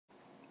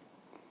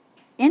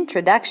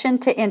Introduction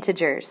to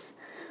Integers.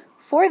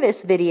 For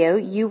this video,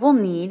 you will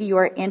need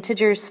your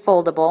Integers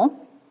foldable,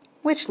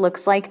 which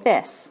looks like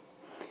this.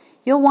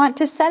 You'll want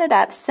to set it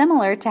up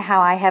similar to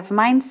how I have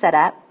mine set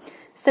up,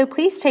 so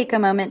please take a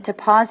moment to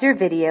pause your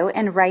video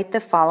and write the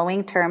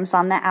following terms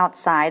on the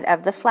outside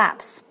of the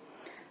flaps: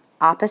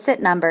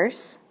 opposite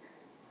numbers,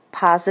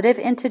 positive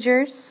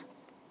integers,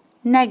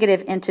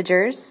 negative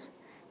integers,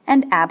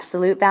 and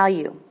absolute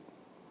value.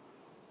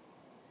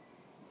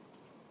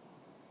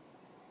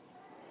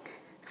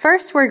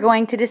 First, we're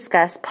going to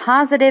discuss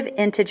positive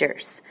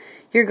integers.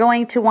 You're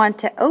going to want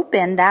to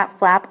open that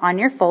flap on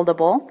your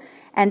foldable,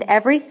 and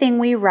everything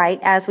we write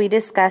as we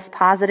discuss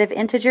positive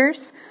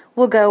integers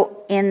will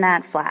go in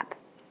that flap.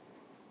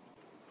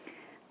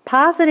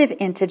 Positive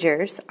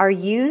integers are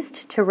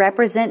used to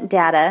represent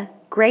data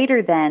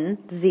greater than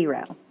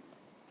 0.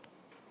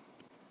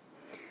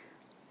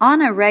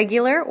 On a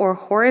regular or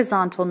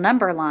horizontal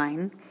number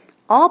line,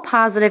 all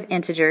positive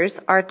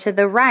integers are to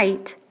the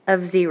right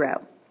of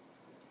 0.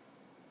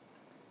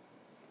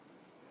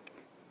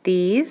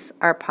 These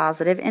are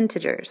positive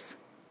integers.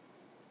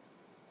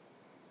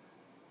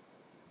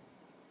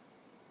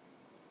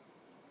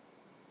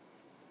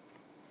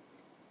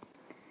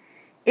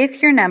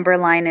 If your number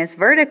line is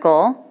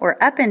vertical or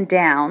up and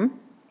down,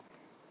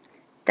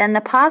 then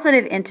the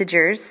positive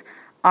integers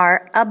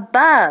are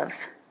above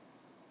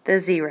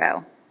the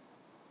 0.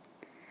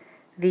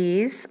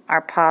 These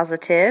are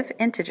positive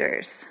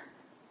integers.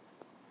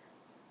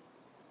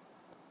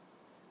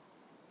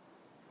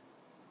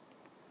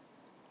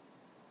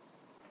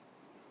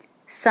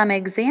 Some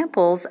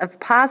examples of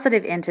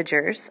positive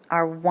integers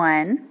are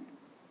 1,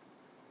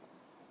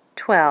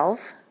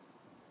 12,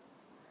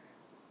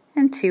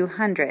 and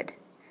 200.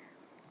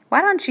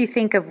 Why don't you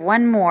think of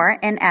one more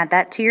and add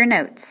that to your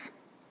notes?